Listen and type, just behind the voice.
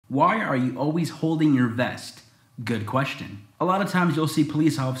Why are you always holding your vest? Good question. A lot of times you'll see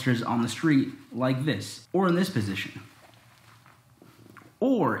police officers on the street like this, or in this position,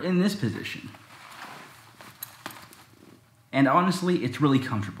 or in this position. And honestly, it's really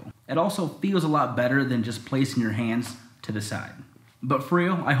comfortable. It also feels a lot better than just placing your hands to the side. But for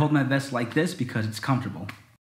real, I hold my vest like this because it's comfortable.